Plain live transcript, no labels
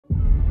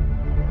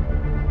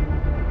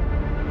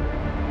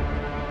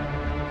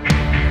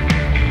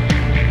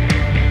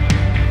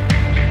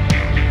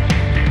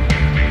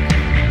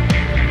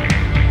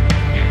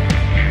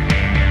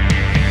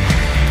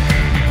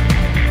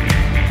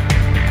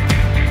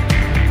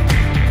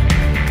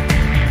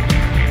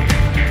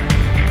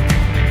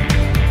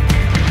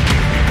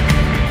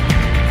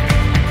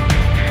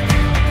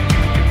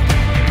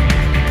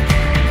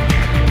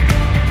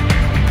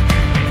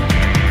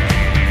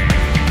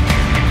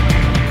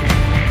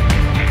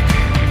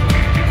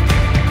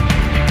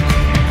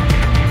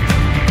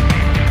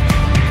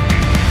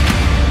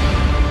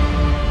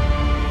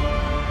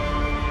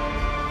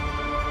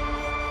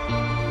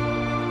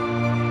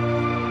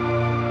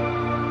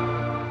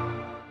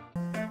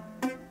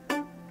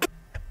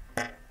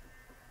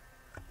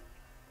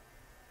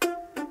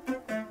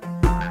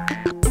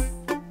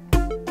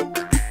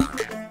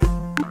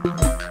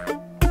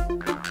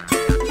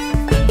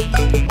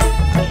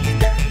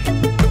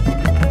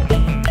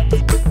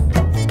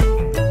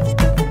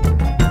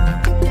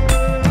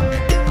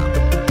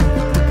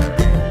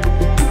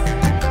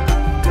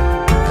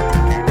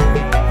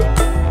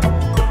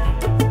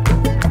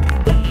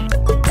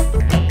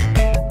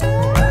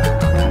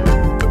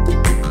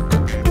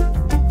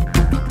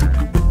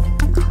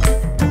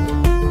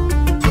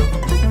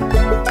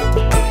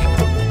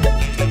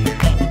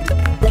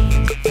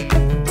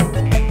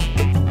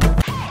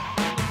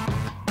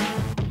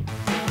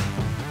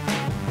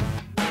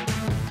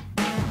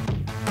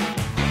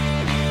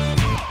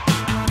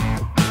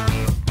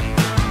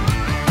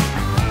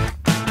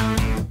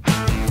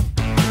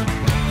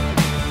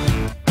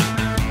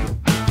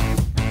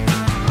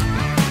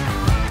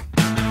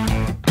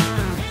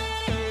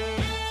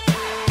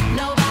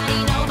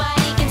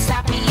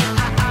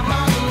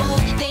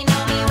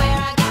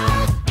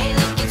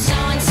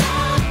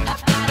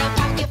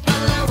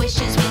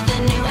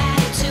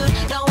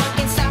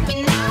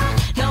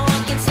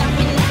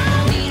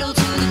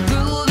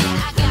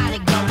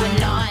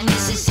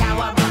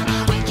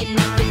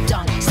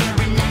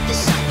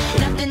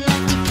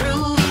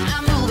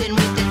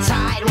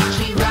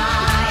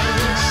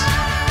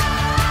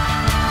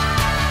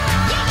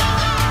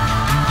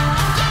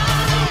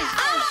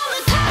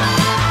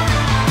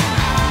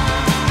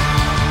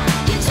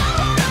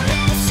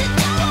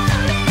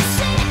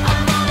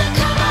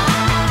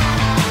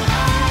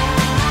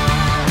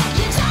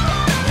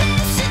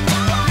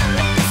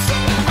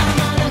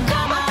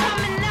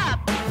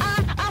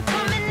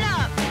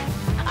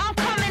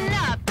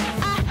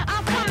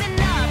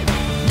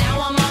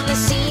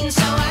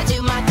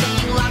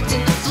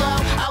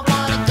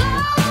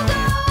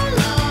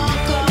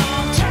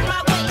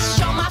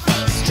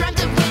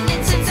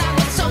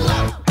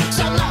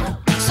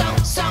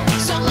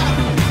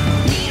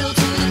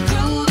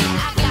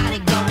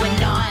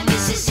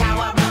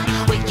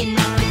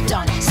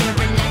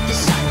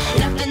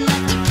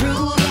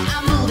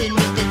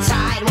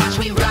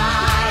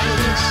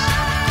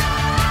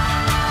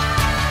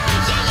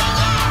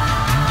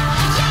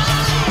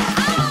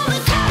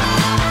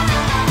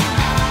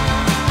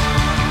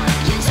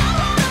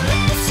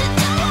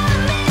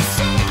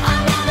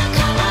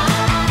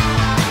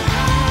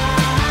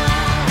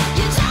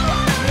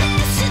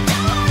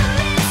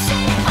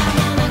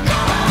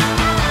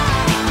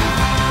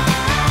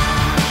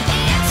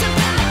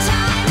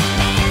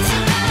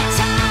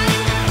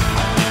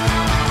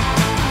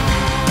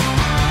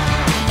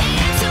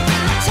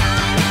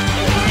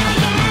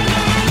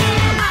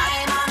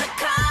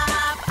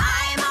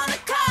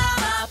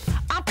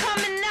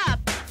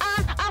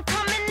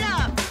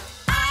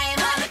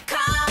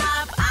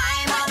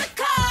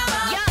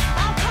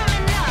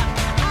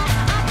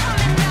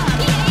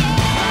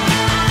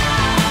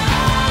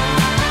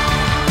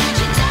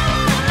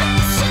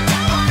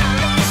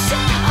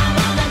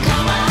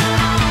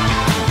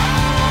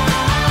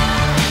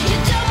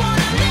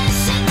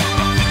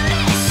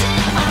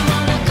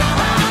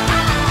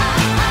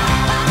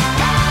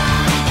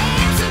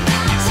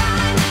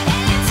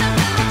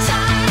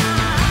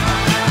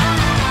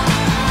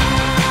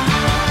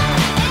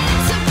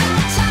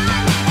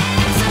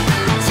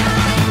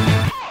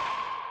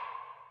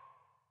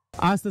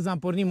Astăzi am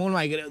pornit mult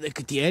mai greu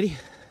decât ieri.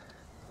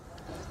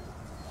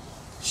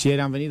 Și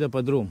ieri am venit de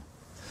pe drum.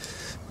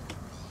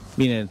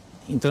 Bine,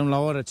 intrăm la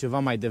oră ceva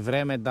mai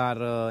devreme, dar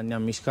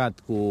ne-am mișcat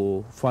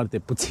cu foarte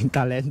puțin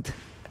talent.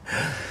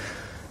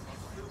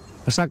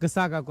 Așa că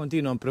saga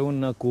continuă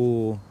împreună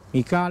cu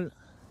Mical,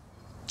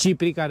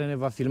 Cipri, care ne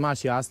va filma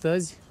și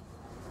astăzi.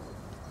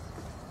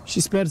 Și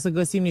sper să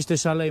găsim niște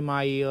șalei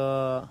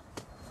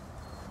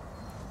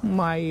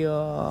mai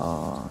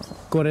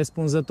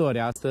corespunzători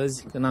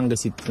astăzi, că n-am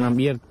găsit.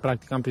 Ieri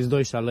practic am prins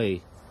 2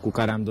 șalei cu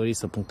care am dorit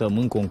să punctăm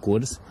în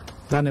concurs,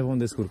 dar ne vom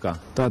descurca.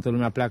 Toată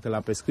lumea pleacă la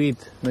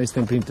pescuit, noi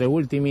suntem printre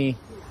ultimii,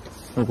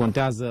 nu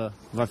contează,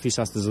 va fi și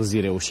astăzi o zi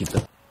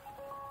reușită.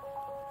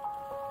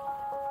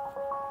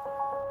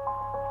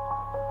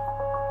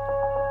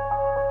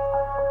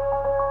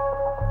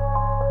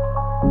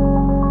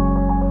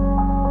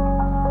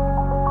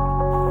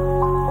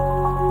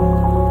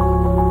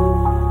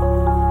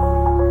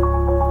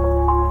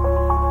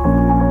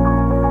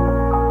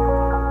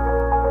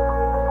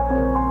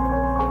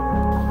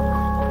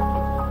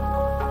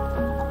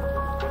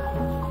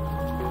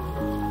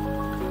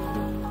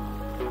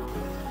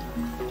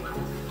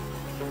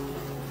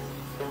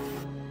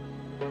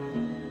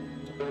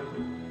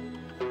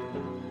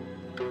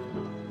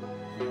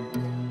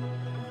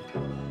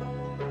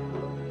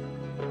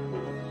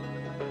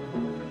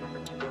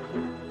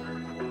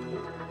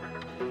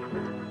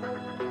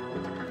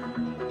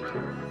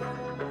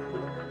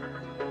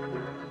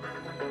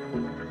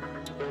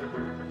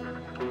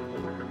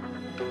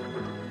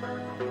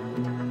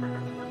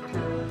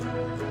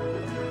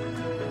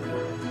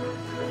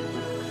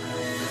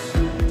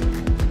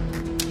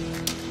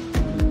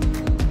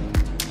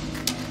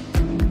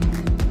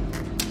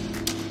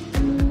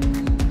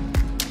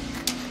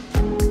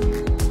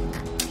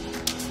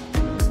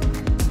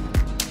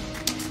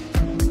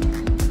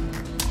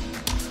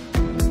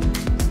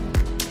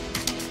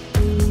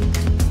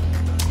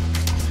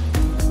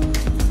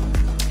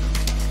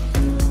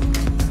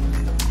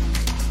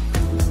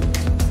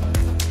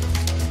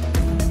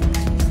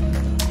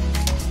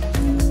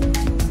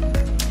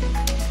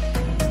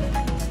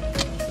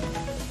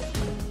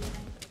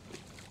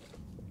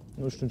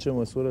 Nu știu în ce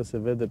măsură se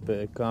vede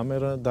pe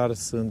cameră, dar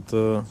să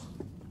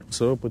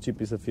rog pe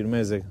Cipi să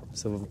filmeze,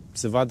 să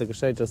se vadă că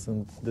și aici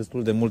sunt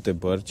destul de multe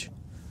bărci.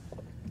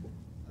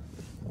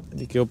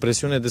 Adică e o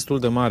presiune destul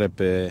de mare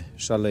pe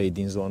șalei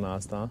din zona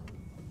asta.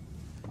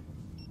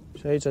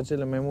 Și aici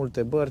cele mai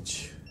multe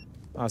bărci,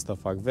 asta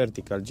fac,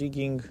 vertical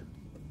jigging.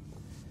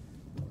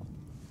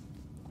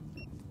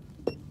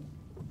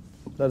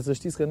 Dar să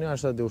știți că nu e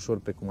așa de ușor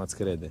pe cum ați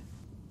crede.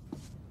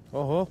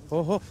 Oh,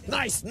 oh, oh.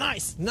 Nice,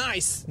 nice,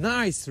 nice,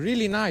 nice,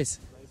 really nice.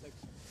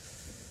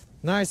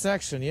 Nice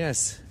action,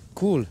 yes.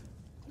 Cool.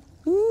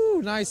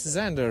 Nice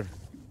Zander.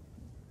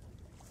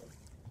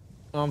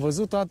 Am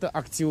văzut toată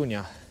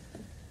acțiunea.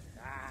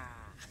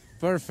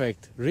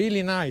 Perfect,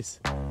 really nice.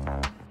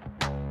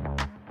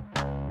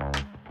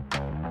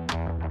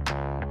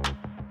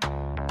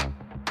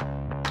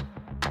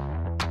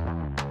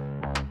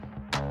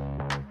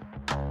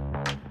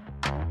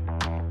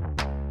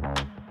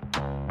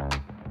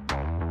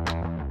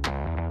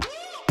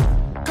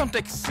 Come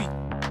take a seat,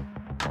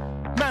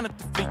 man at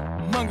the feet.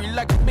 I'm hungry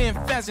like a man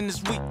fasting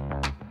this week.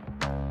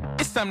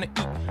 It's time to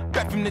eat,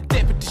 back from the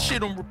dead, put this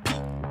shit on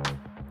repeat.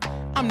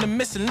 I'm the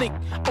missing link,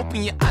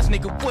 open your eyes,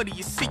 nigga, what do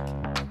you seek?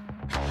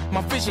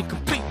 My vision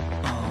complete,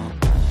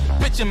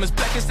 bitch, I'm as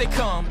black as they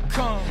come.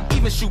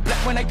 Even shoot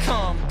black when they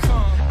come.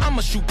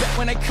 I'ma shoot back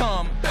when they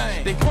come.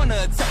 They wanna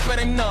attack, but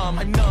I'm numb.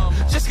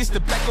 Just gets the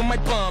black on my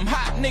bum.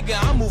 Hot nigga,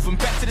 I'm moving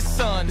back to the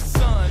sun.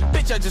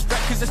 Bitch, I just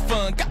rap cause it's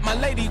fun. Got my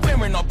lady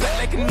wearing all black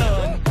like a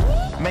nun.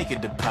 Make a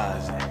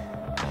deposit,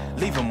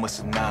 leave them with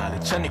some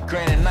knowledge. 100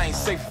 grand and I ain't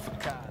safe for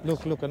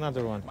college. Look,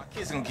 another one. My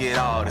kids gon' get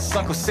all this.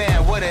 Uncle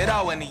Sam, what it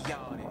all in the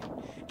yard.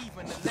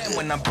 Even the land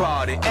when I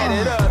bought it. Add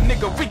it up,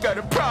 nigga, we got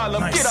a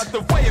problem. Nice. Get out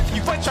the way if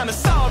you ain't trying to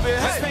solve it.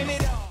 Let's paint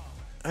it up.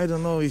 I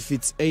don't know if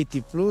it's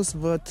 80 plus,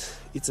 but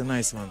it's a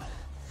nice one.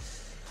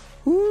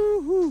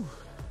 Woohoo!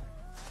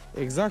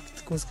 Exact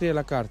cum scrie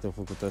la carte au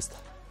făcut asta.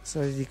 S-a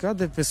ridicat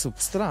de pe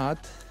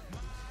substrat,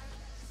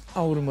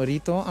 a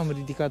urmărit-o, am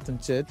ridicat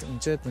încet,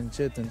 încet,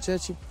 încet,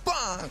 încet și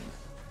bang!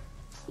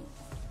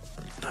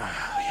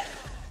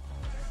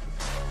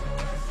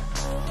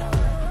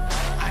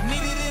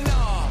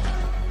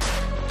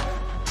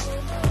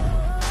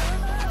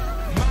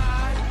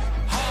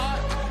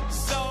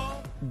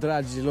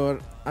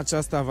 Dragilor,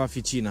 aceasta va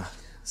fi cina.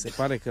 Se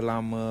pare că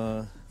l-am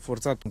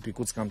forțat un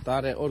picuț cam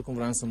tare. Oricum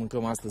vreau să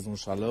mâncăm astăzi un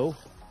șalău.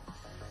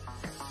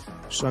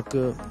 Așa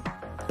că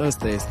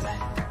ăsta este.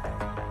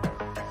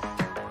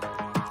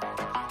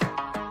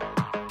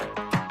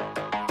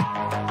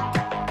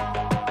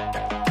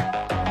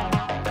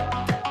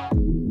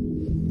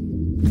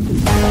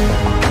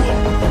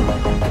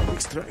 Big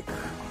strike.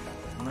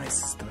 Nice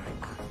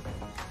strike.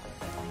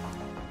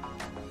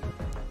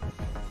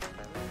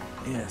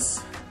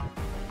 Yes.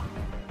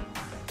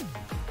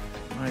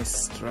 Nice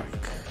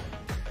strike.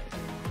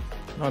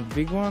 Not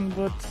big one,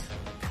 but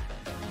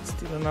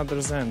still another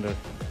Zander.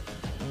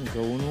 Încă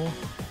unul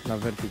la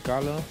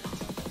verticală.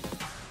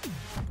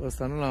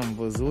 Ăsta nu l-am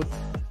văzut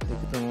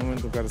decât în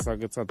momentul în care s-a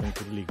agățat în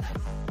cârlig.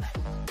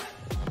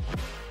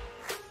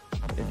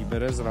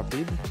 Eliberez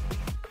rapid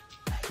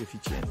și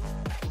eficient.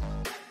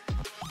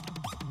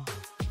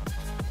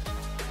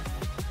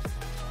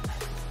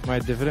 Mai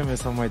devreme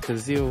sau mai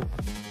târziu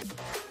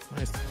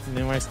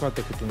ne mai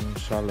scoate câte un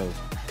șalău.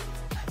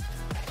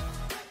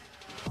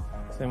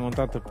 Este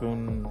montată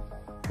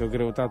pe o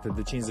greutate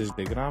de 50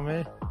 de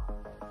grame.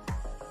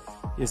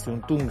 Este un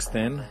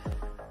tungsten,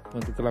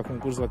 pentru că la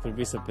concurs va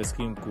trebui să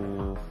pescuim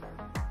cu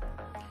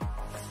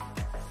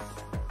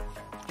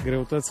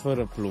greutăți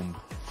fără plumb.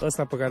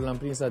 Ăsta pe care l-am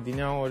prins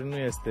adineauri nu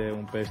este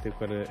un pește cu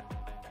care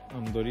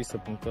am dorit să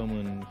punctăm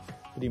în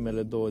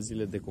primele 2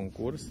 zile de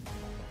concurs.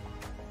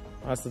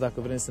 Asta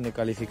dacă vrem să ne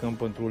calificăm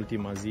pentru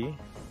ultima zi.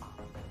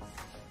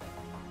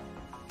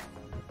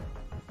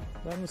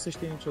 Dar nu se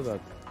știe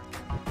niciodată.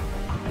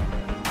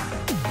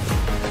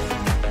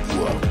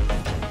 Wow.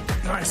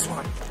 Nice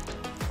one!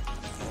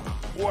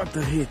 What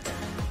a hit!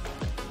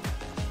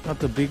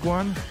 Not a big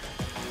one.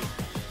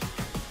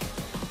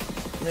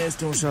 Nu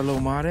este un șalou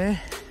mare.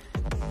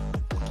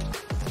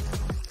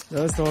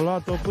 Dar ăsta a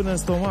luat-o până în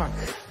stomac.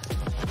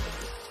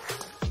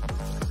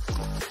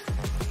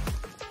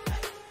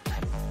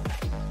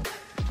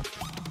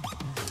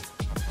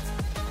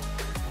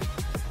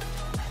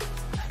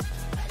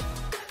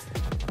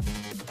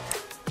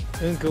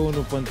 Încă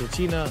unul pentru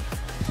cină,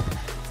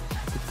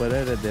 cu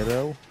părere de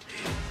rău.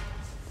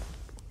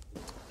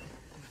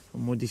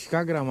 Am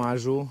modificat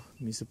gramajul,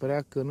 mi se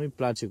părea că nu-i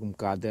place cum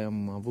cade,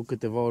 am avut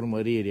câteva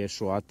urmăriri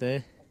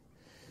eșuate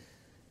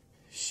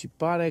și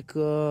pare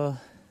că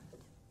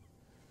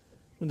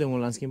nu de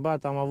mult l-am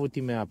schimbat, am avut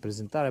imediat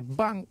prezentare,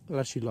 bang,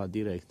 l-a și luat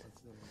direct.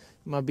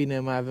 Mai bine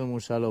mai avem un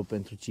șalou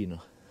pentru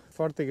cină.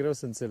 Foarte greu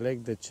să înțeleg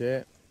de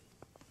ce.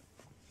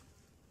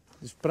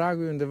 Deci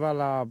pragul e undeva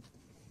la,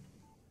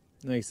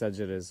 nu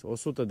exagerez,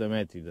 100 de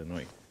metri de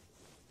noi,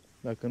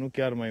 dacă nu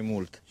chiar mai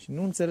mult. Și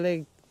nu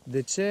înțeleg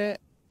de ce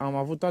am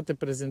avut toate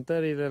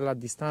prezentările la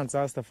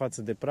distanța asta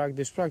față de prag.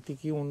 Deci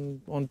practic e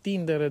o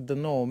întindere de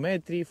 9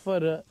 metri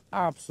fără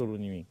absolut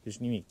nimic. Deci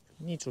nimic,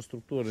 nici o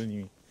structură,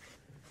 nimic.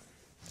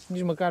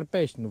 Nici măcar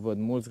pești nu văd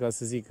mulți ca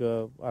să zic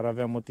că ar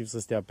avea motiv să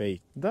stea pe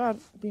aici. Dar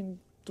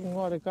dintr-un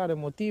oarecare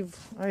motiv,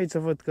 aici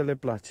văd că le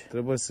place.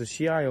 Trebuie să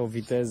și ai o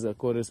viteză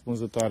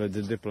corespunzătoare de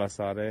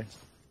deplasare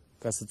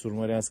ca să-ți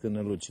urmărească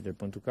nălucile,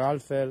 pentru că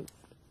altfel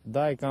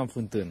dai ca în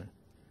fântână.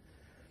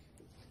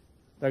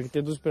 Dacă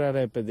te duci prea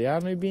repede,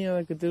 iar nu-i bine,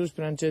 dacă te duci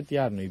prea încet,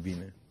 iar nu-i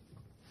bine.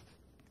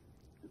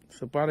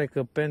 Se pare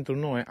că pentru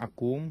noi,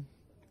 acum,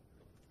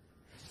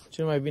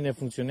 cel mai bine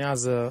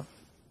funcționează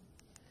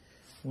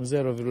un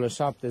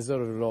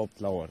 0,7-0,8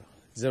 la oră.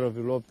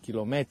 0,8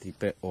 km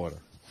pe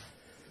oră.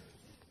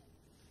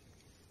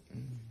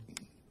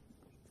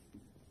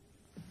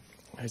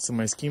 Hai să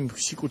mai schimb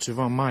și cu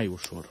ceva mai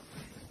ușor.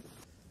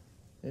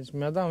 Deci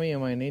mi-a dat mie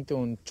mai înainte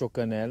un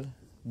ciocănel,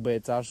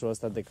 băiețașul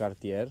ăsta de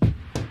cartier.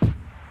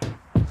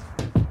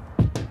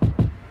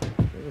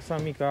 Lăsa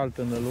mică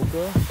altă nălucă.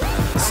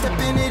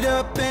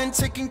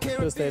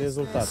 Ăsta e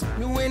rezultatul.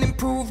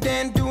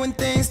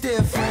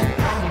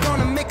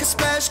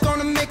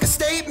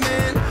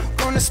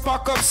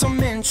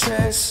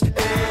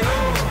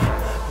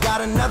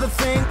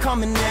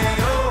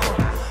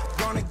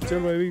 Cel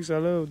mai mic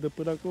șalău de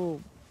până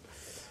acum.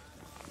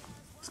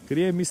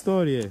 Scriem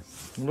istorie.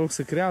 În loc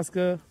să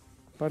crească,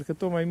 parcă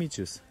tot mai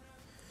mici.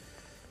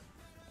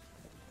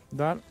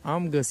 Dar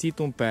am găsit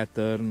un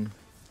pattern.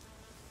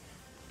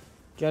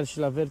 Chiar și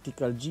la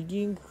vertical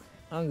jigging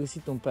am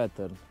găsit un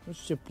pattern. Nu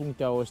știu ce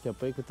puncte au ăștia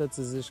pe ei, că tot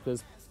să zici că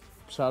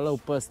șalău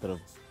păstră.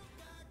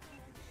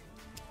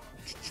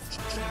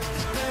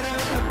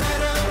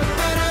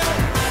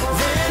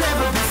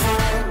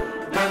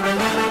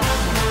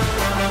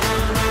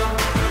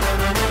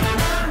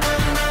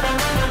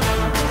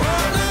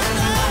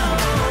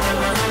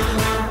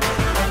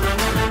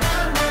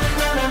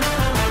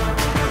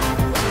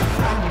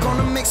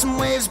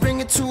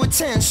 To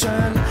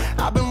attention,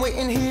 I've been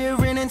waiting here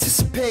in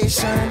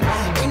anticipation.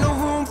 Ain't no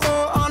room for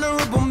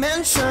honorable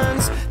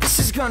mentions. This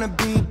is gonna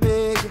be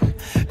big.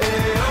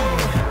 Ayo.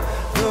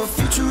 The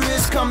future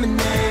is coming,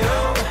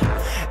 ayo.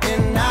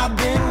 And I've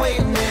been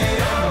waiting,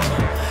 ayo.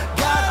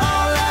 Got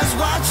all eyes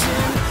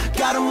watching,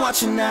 got 'em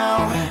watching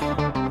now.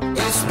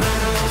 It's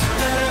better,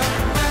 better,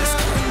 better, it's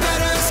getting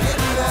better, it's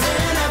getting better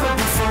than ever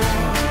before.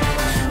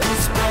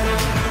 It's better,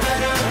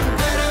 better,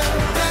 better,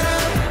 better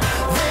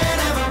than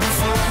ever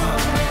before.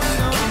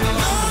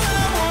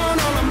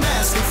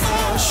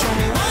 Show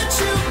me what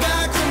you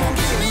got, come on,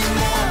 give me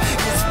more.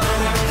 It's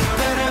better,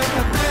 better,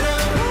 better,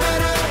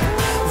 better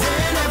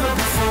than ever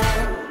before.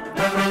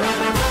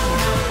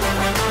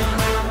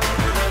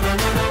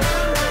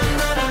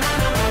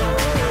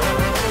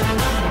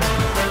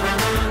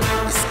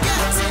 It's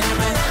getting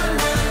better.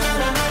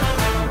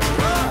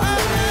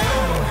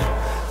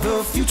 The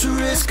future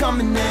is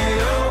coming,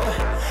 ayo.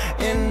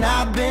 And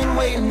I've been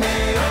waiting,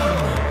 ayo.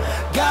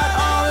 Got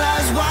all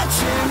eyes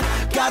watching,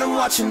 got 'em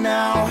watching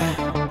now.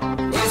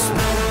 It's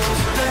better,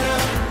 better.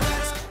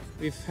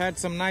 We've had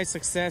some nice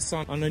success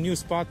on a new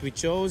spot we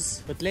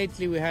chose, but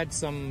lately we had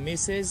some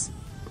misses.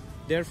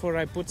 Therefore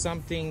I put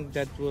something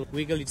that will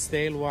wiggle its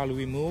tail while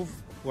we move,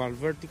 while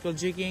vertical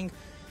jigging,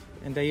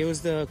 and I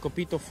used the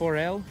Copito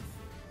 4L.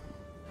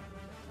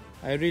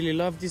 I really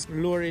love this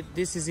lure.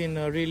 This is in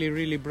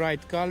really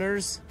bright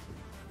colors.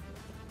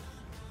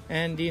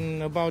 And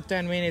in about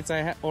 10 minutes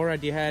I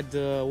already had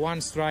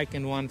one strike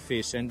and one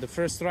fish. And the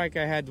first strike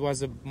I had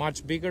was a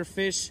much bigger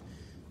fish,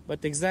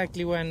 but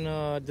exactly when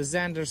the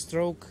Zander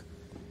stroke,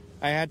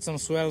 I had some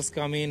swells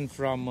come in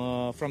from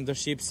the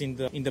ships in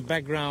the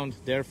background,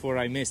 therefore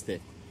I missed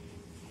it.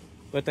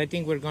 But I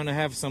think we're gonna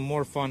have some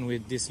more fun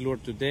with this lure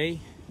today.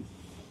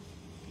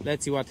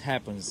 Let's see what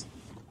happens.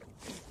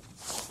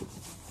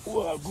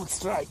 Whoa, good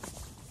strike.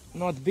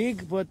 Not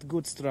big, but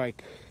good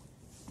strike.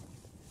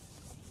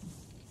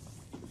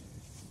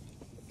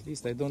 At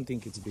least I don't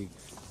think it's big.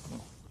 No,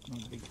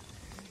 not big.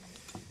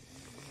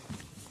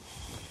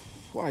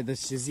 Hai, deci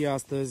ce zi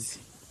astăzi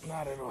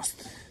n-are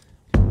rost.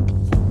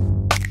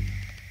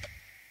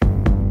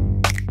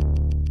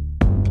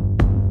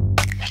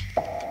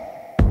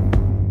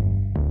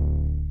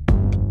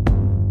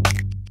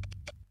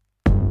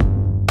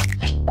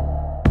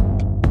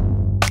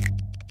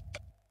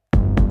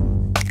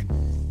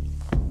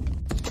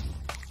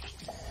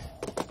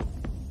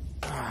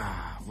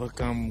 Văd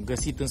că am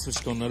găsit în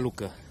sfârșit o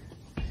nălucă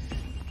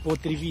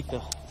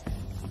potrivită.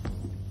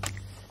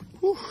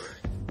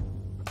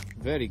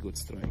 Very good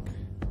strike.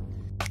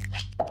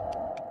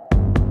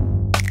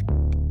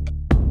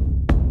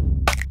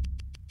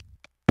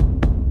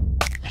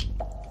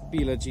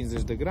 Bilă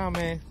 50 de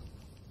grame,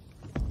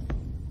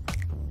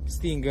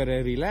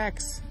 stingere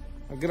relax,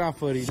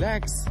 agrafă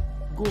relax,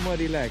 gumă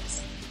relax.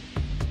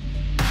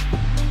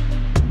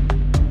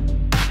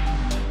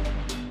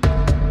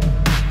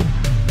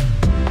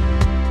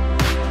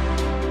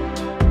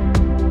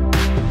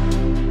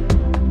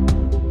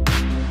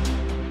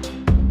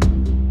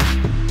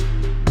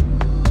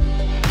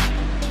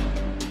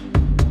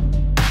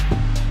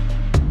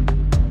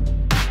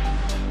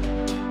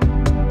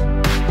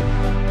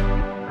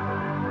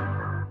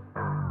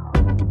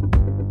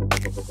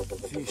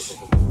 Fish.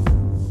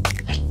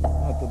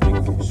 Not a big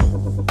fish.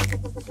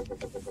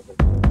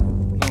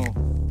 No.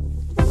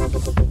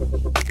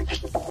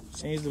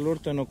 Change the lure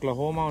to an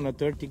Oklahoma on a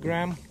 30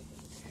 gram.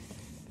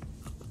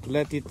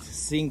 Let it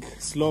sink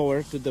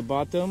slower to the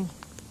bottom.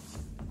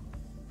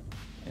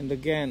 And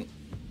again,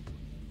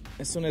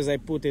 as soon as I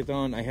put it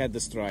on, I had the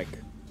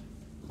strike.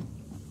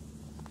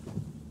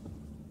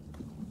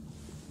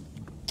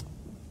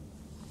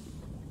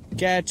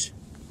 Catch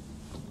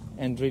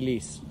and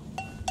release.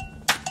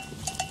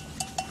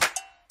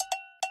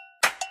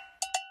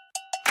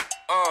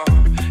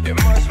 It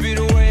must be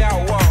the way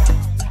I walk.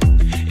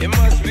 It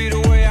must be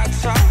the way I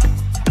talk.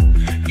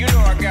 You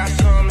know I got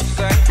something to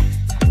say,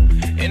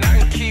 and I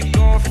can keep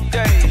going for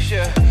days.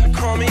 Yeah,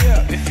 call me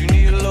up if you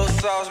need a little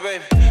sauce,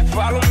 baby.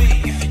 Follow me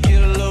if you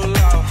get a little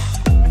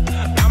lost.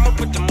 I'ma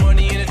put the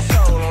money in a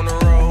toll on the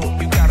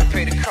road. You gotta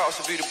pay the cost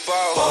to be the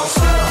boss. Boss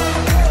up,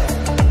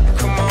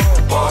 come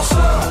on, boss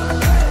up.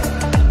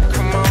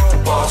 Come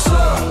on, boss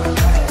up.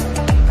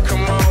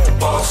 Come on,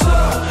 boss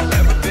up.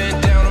 Never been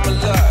down on my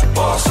luck,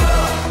 boss up.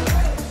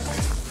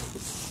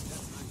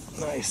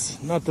 Nice,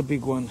 not a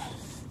big one.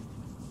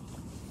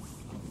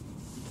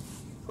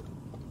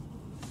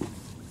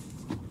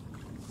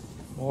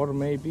 Or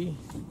maybe.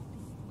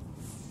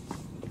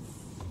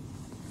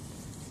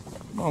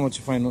 Mamă,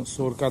 ce fain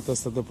s-a urcat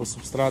asta de pe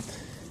substrat.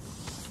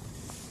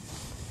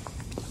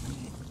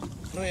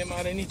 Nu e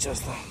mare nici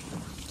asta.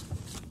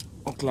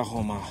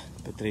 Oklahoma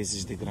pe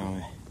 30 de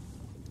grame.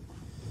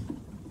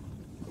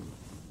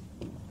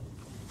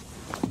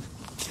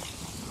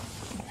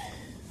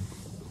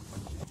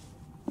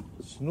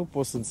 Nu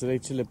pot să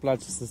înțeleg ce le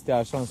place să stea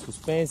așa în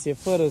suspensie,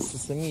 fără să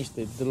se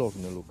miște deloc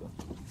nălucă.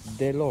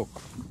 Deloc.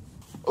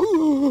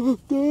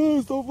 Da,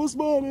 asta a fost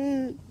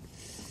mare!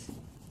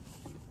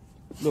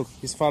 Look,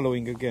 he's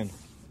following again.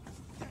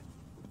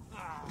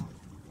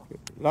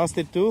 Lost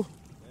it too?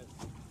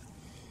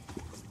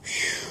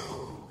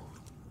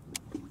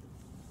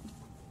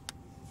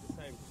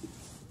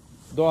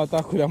 Două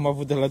atacuri am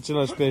avut de la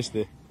același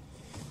pește.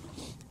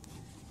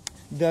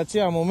 De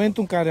aceea, în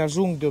momentul în care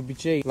ajung de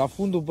obicei la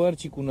fundul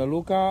bărcii cu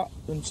năluca,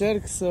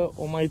 încerc să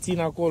o mai țin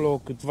acolo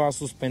câtva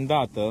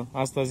suspendată.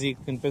 Asta zic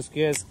când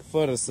pescuiesc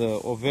fără să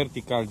o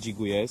vertical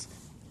jiguiesc.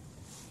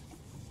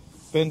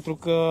 Pentru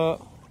că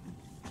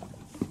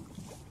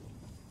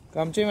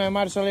cam cei mai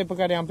mari șalei pe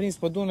care i-am prins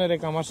pe Dunăre,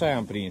 cam așa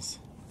i-am prins.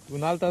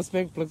 Un alt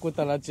aspect plăcut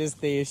al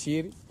acestei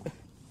ieșiri,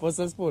 pot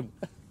să spun.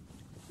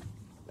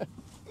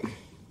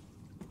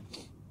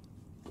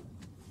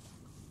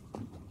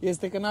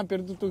 Este că n-am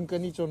pierdut încă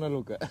nicio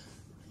nălucă.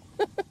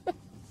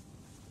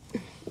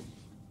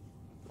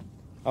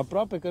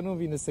 Aproape că nu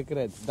vine să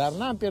cred, dar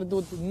n-am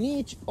pierdut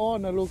nici o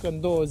nălucă în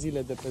 2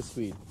 zile de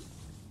pescuit.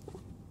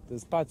 În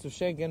spațiul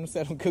Schengen nu se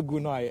aruncă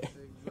gunoaie.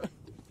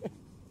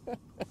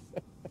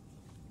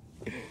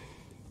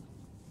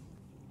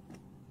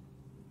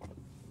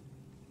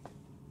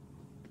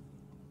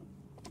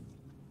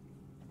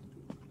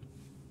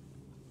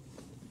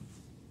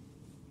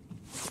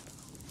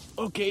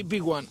 Okay,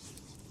 big one.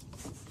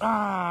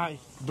 Ah,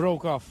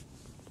 broke off.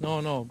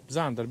 No,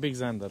 Zander, big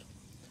Zander.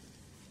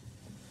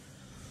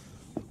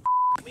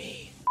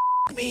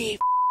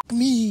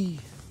 Me.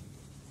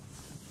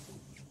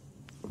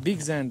 Big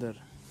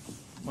Zander.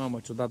 Mamă,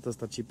 ciudat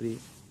ăsta Cipri.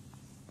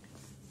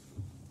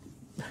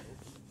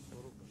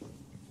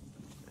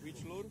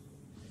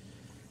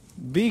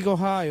 Big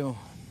Ohio.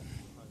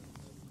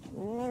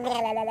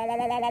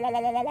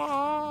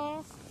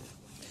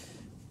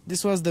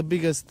 This was the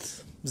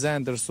biggest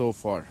Zander so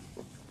far.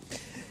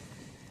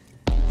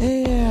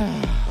 Yeah.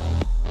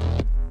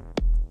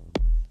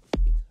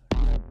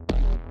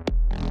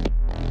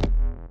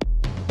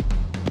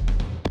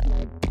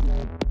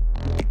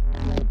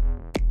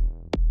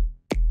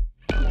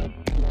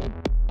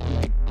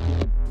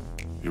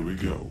 Here we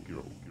go.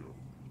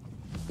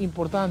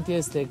 Important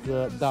este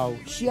că dau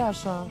și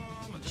așa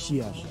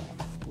și așa.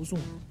 Pus un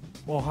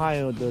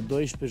Ohio de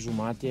 12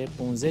 jumate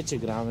pe un 10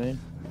 grame,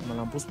 mă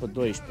l-am pus pe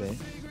 12.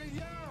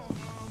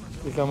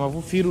 Cred că am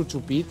avut firul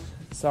ciupit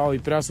sau e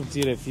prea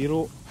subțire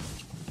firul.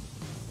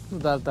 Nu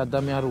de alta,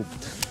 dar mi-a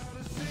rupt.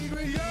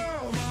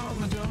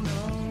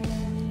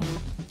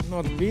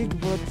 Not big,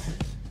 but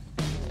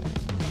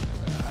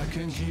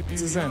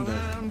it's a Zander.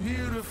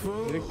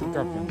 Direct în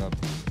cap i-am dat.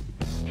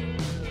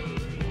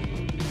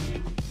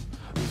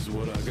 This is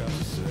what I got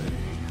to say.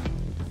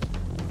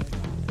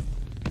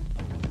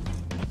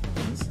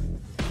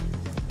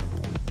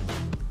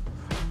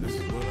 This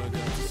is what I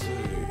got to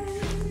say.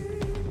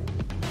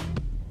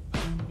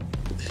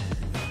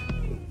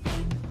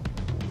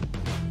 This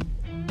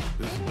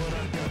is what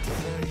I got to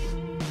say.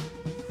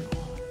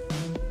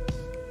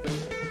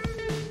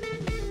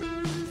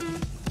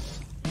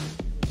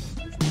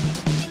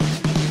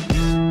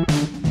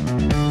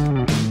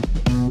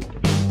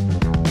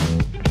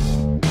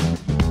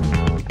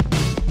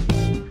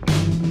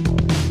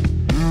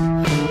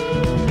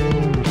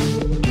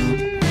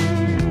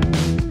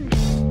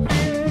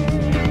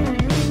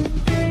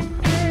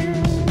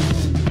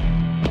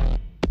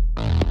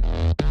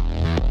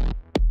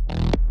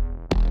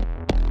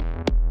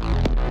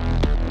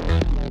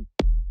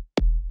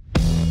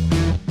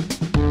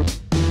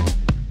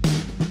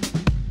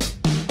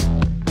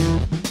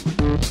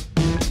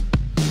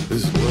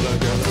 This is what I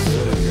got to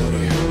say.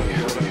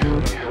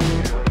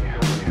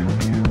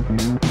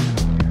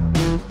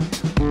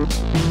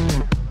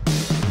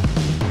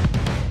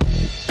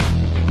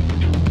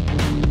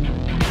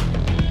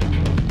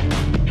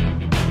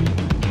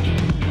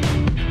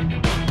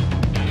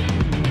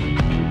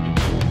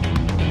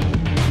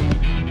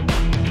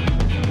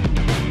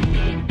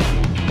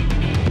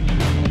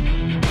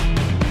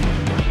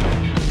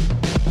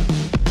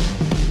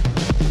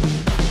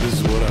 This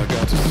is what I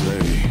got to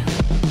say.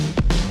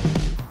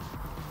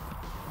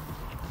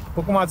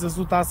 După cum ați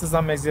văzut, astăzi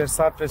am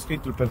exersat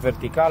pescuitul pe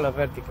verticală,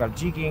 vertical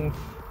jigging.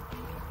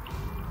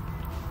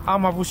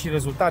 Am avut și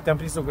rezultate, am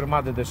prins o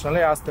grămadă de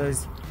șalei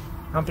astăzi.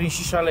 Am prins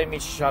și șalei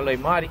mici și șalei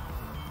mari.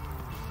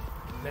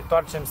 Ne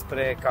întoarcem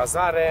spre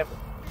cazare.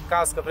 În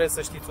caz că vreți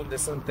să știți unde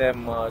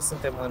suntem,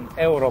 suntem în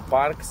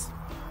Europarks.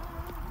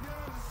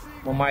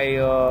 Mă mai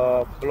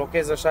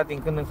blochez așa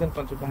din când în când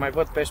pentru că mai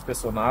văd pești pe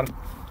sonar.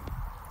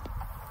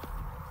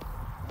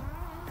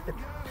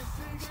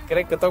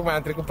 Cred că tocmai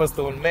am trecut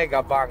peste un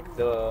mega banc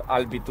de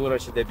albitură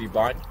și de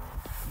bibani.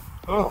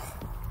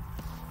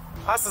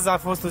 Astăzi a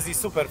fost o zi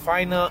super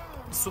faină,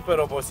 super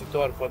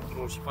obositor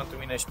și pentru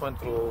mine și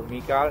pentru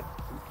Mical,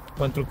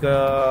 pentru că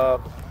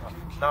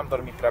n-am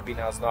dormit prea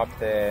bine azi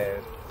noapte,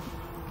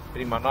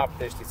 prima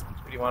noapte, știți,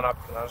 prima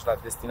noapte când ajungi la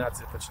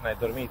destinație, după ce n-ai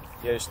dormit,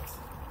 ești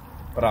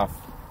praf.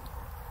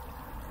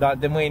 Dar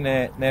de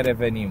mâine ne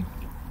revenim.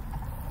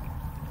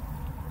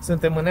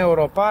 Suntem în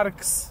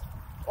Europarks.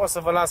 O să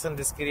vă las în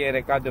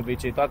descriere, ca de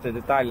obicei, toate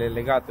detaliile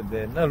legate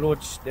de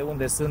Năluci, de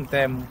unde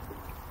suntem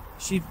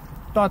și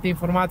toate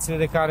informațiile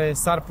de care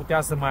s-ar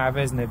putea să mai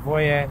aveți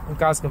nevoie în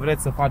caz că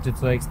vreți să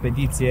faceți o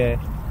expediție,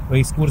 o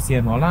excursie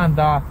în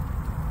Olanda.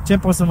 Ce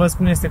pot să vă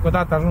spun este că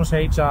odată ajunși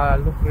aici,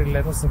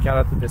 lucrurile nu sunt chiar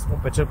atât de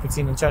scumpe, cel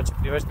puțin în ceea ce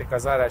privește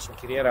cazarea și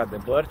închirierea de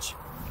bărci.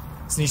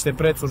 Sunt niște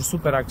prețuri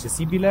super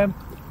accesibile.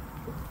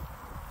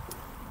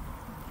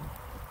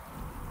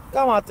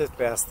 Cam atât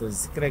pe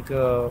astăzi. Cred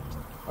că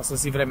a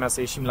sosit vremea să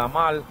ieșim la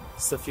mal,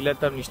 să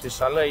filetăm niște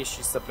șalăi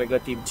și să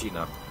pregătim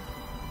cina.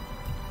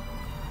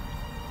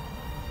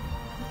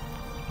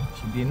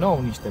 Și din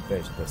nou niște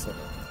pești pe sără.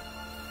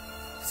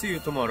 See you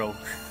tomorrow.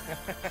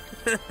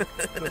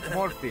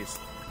 More fish.